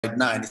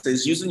9. It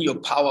says, using your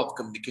power of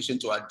communication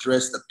to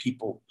address the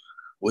people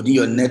within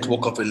your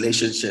network of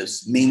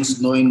relationships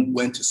means knowing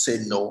when to say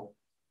no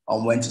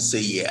and when to say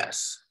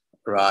yes,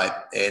 right?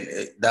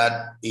 And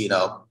that,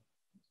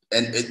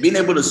 and being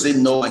able to say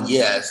no and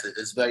yes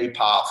is very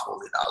powerful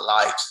in our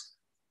lives,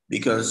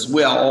 because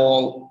we're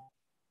all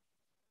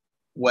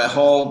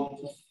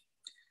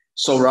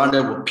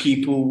surrounded with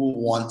people who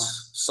want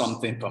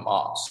something from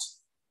us.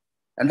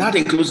 And that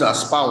includes our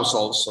spouse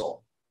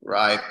also,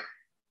 right?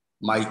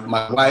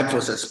 My wife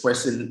was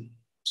expressing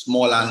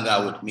small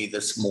anger with me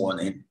this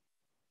morning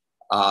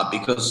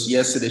because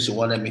yesterday she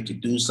wanted me to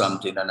do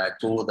something and I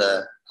told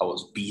her I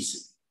was busy,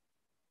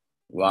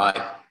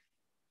 right?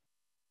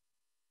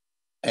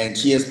 And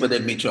she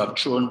expected me to have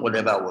thrown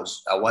whatever I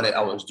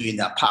was doing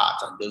that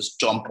part and just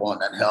jump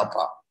on and help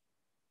her.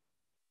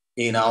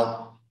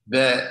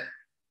 But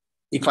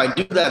if I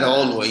do that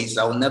always,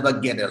 I will never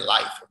get a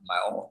life of my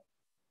own.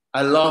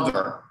 I love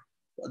her,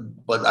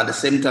 but at the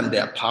same time,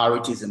 there are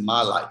priorities in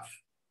my life.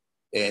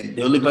 And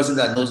the only person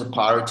that knows the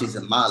priorities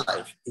in my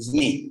life is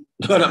me.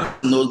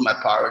 God knows my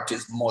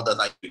priorities more than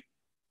I do.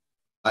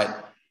 Right?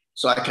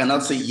 So I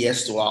cannot say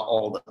yes to her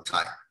all the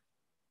time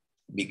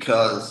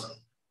because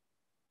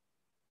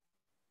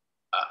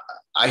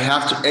I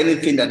have to,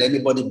 anything that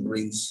anybody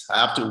brings,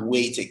 I have to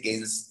weigh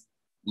against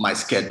my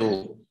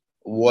schedule,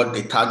 what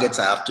the targets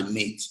I have to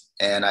meet.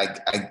 And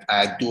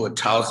I do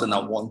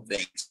 1,001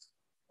 things.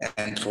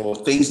 And for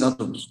things not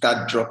to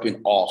start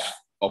dropping off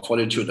or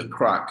falling through the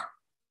crack,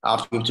 I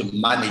have to be able to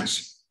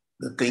manage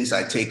the things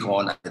I take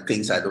on and the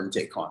things I don't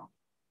take on,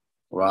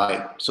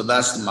 right? So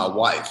that's my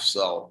wife.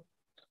 So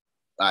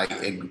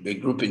a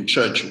group in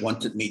church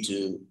wanted me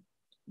to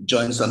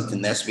join something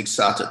next week,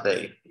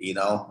 Saturday,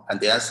 and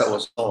the answer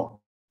was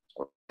no,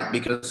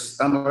 because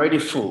I'm already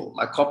full.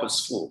 My cup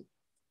is full,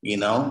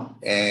 and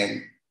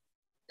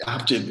I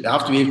have to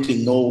be able to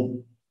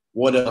know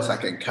what else I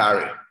can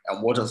carry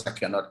and what else I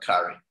cannot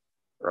carry,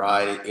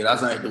 right? It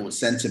has nothing to do with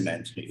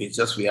sentiment. It's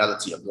just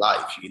reality of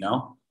life,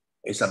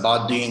 It's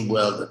about doing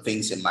well the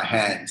things in my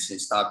hands.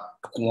 It's not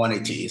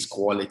quantity, it's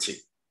quality,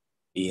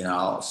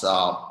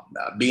 So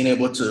being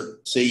able to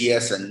say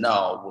yes and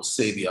no will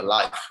save your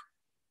life,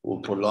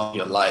 will prolong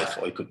your life,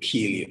 or it could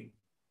kill you,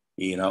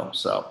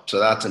 So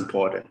that's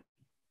important,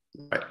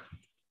 right?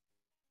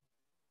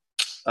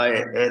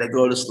 And I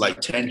go to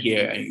slide 10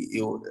 here, and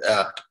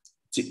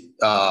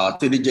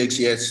TD Jakes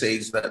here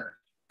says that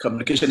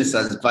communication is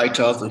as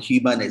vital to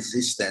human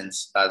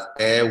existence as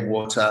air,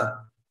 water,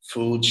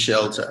 food,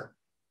 shelter.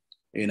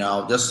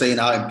 Just saying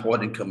how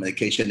important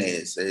communication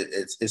is.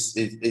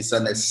 It's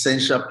an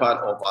essential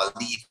part of our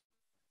life,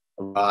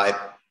 right?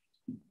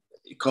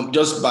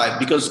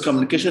 Because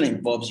communication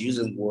involves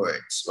using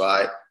words,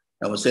 right?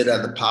 And we say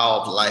that the power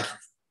of life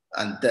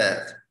and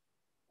death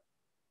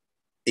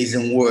is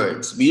in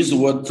words. We use the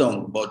word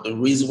tongue, but the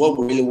reason what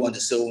we really want to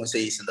say when we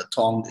say it's in the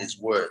tongue is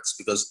words,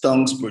 because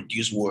tongues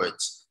produce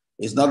words.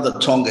 It's not the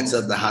tongue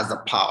itself that has the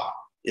power.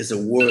 It's the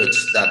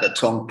words that the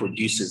tongue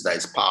produces that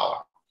is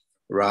power,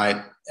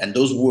 right? And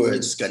those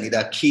words can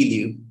either kill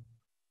you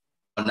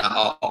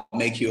or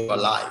make you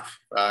alive,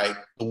 right?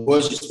 The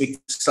words you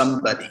speak to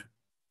somebody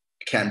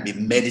can be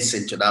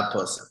medicine to that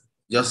person.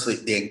 Just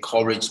the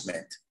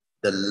encouragement,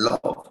 the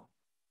love,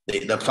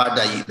 the fact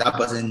that that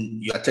person,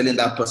 you are telling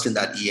that person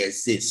that he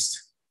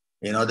exists.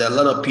 There are a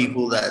lot of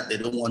people that they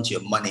don't want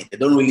your money. They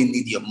don't really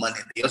need your money.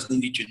 They just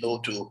need you to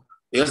know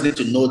they just need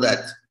to know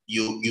that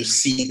you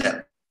see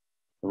them,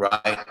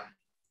 right?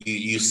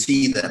 You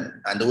see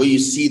them, and the way you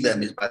see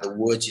them is by the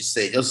words you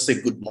say. Just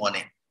say good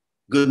morning.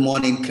 Good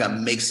morning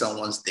can make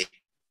someone's day.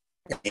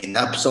 And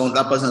that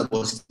person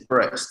was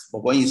depressed.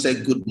 But when you say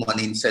good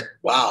morning, he said,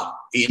 wow,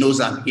 he knows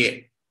I'm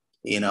here.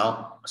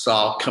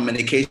 So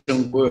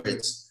communication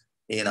words,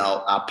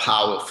 are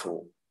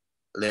powerful.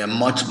 They're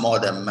much more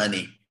than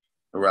money,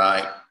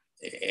 right?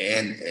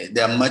 And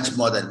they're much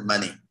more than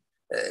money.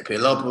 A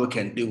lot of people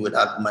can do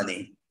without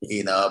money,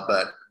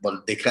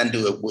 but they can't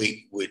do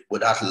it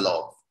without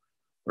love.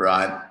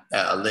 Right.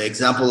 The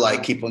example I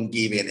keep on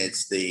giving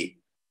is the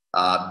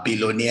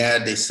billionaire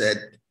they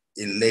said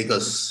in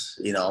Lagos,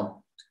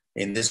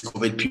 in this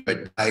COVID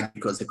period died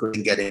because they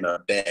couldn't get in a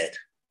bed.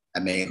 I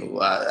mean,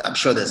 I'm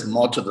sure there's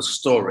more to the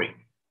story.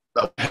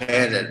 But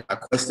my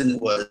question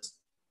was,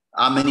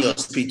 how many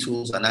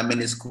hospitals and how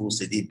many schools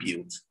did he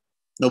build?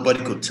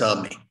 Nobody could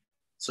tell me.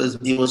 So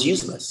it was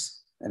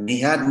useless. I mean,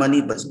 he had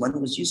money, but his money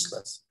was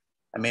useless.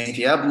 I mean, if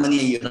you have money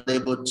and you're not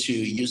able to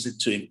use it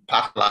to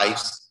impact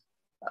lives,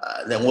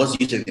 then what's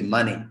the use of your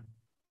money?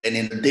 And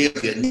in the day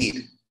of your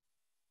need,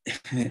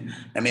 I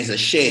mean, it's a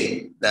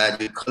shame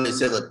that you call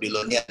yourself a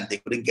billionaire and they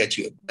couldn't get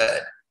you a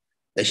bed.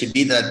 There should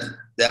be that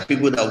there are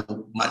people that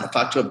will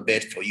manufacture a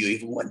bed for you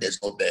even when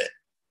there's no bed.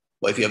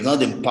 But if you have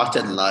not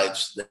impacted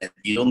lives, then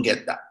you don't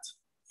get that,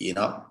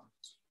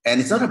 And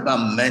it's not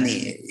about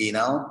money,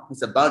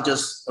 It's about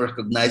just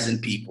recognizing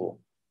people.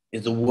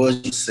 It's the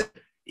words you say,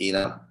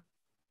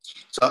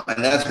 So,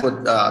 and that's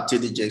what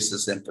TD Jakes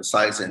is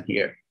emphasizing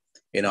here.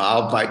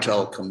 How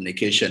vital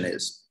communication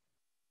is.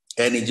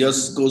 And it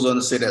just goes on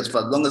to say that for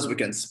as long as we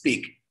can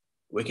speak,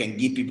 We can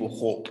give people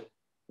hope,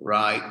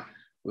 right?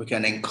 We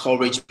can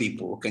encourage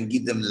people. We can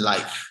give them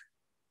life,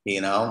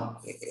 and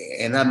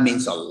that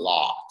means a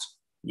lot,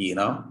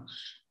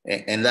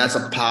 and that's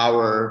a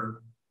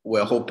power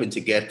we're hoping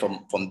to get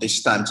from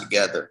this time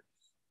together.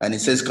 And it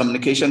says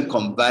communication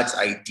converts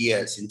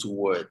ideas into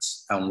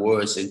words and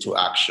words into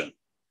action,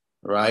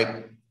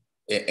 right?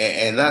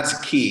 And that's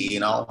key.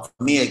 For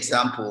me,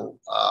 example,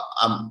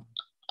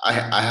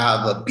 I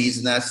have a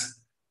business,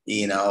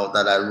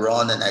 that I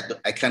run, and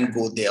I can't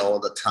go there all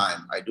the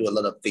time. I do a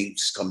lot of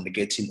things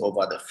communicating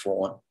over the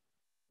phone,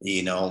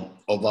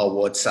 over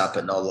WhatsApp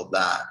and all of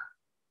that.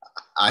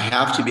 I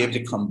have to be able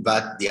to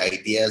convert the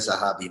ideas I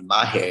have in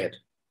my head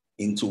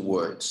into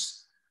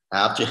words. I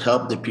have to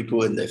help the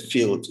people in the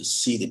field to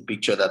see the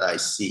picture that I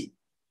see.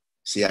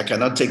 See, I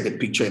cannot take the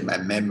picture in my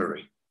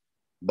memory,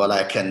 but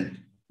I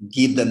can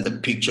give them the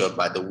picture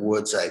by the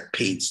words I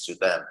paint to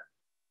them,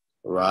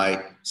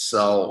 right?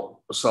 So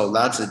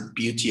that's the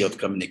beauty of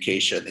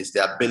communication, is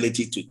the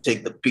ability to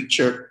take the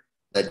picture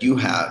that you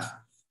have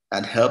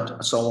and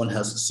help someone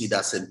else to see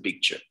that same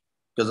picture.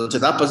 Because until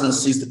that person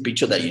sees the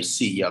picture that you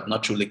see, you have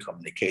not truly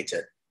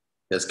communicated.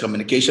 Because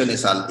communication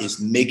is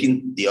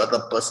making the other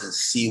person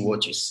see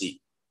what you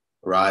see,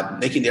 right?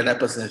 Making the other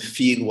person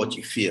feel what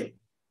you feel.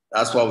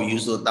 That's why we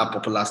use that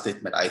popular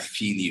statement, I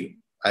feel you.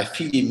 I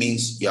feel you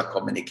means you are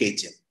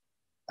communicating.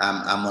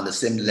 I'm on the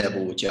same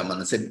level with you. I'm in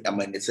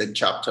the same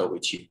chapter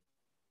with you.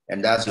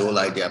 And that's the whole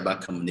idea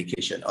about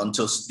communication.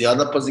 Until the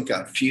other person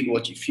can feel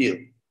what you feel,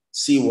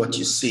 see what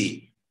you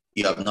see,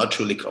 you have not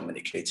truly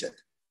communicated,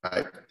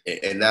 right?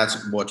 And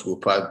that's what we'll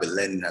probably be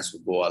learning as we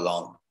go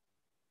along.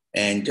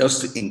 And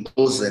just in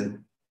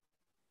closing,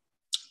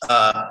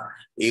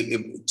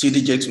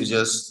 TD Jakes will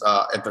just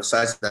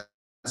emphasize that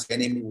the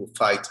enemy will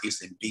fight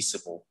is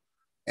invisible.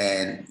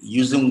 And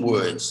using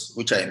words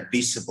which are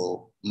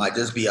invisible might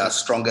just be our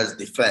strongest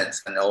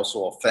defense, and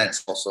also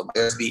offense also might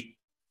just be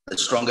the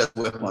strongest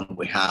weapon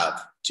we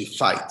have to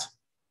fight.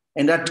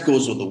 And that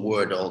goes with the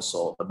word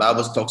also. The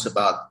Bible talks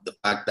about the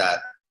fact that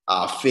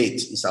our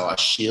faith is our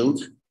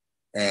shield,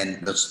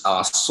 and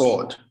our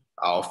sword,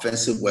 our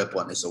offensive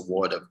weapon, is a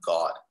word of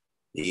God.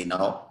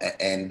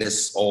 And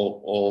this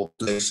all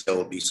place there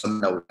will be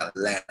something that we can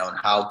learn on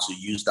how to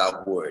use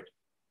that word,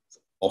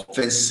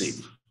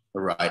 offensive,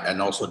 right,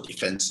 and also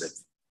defensive.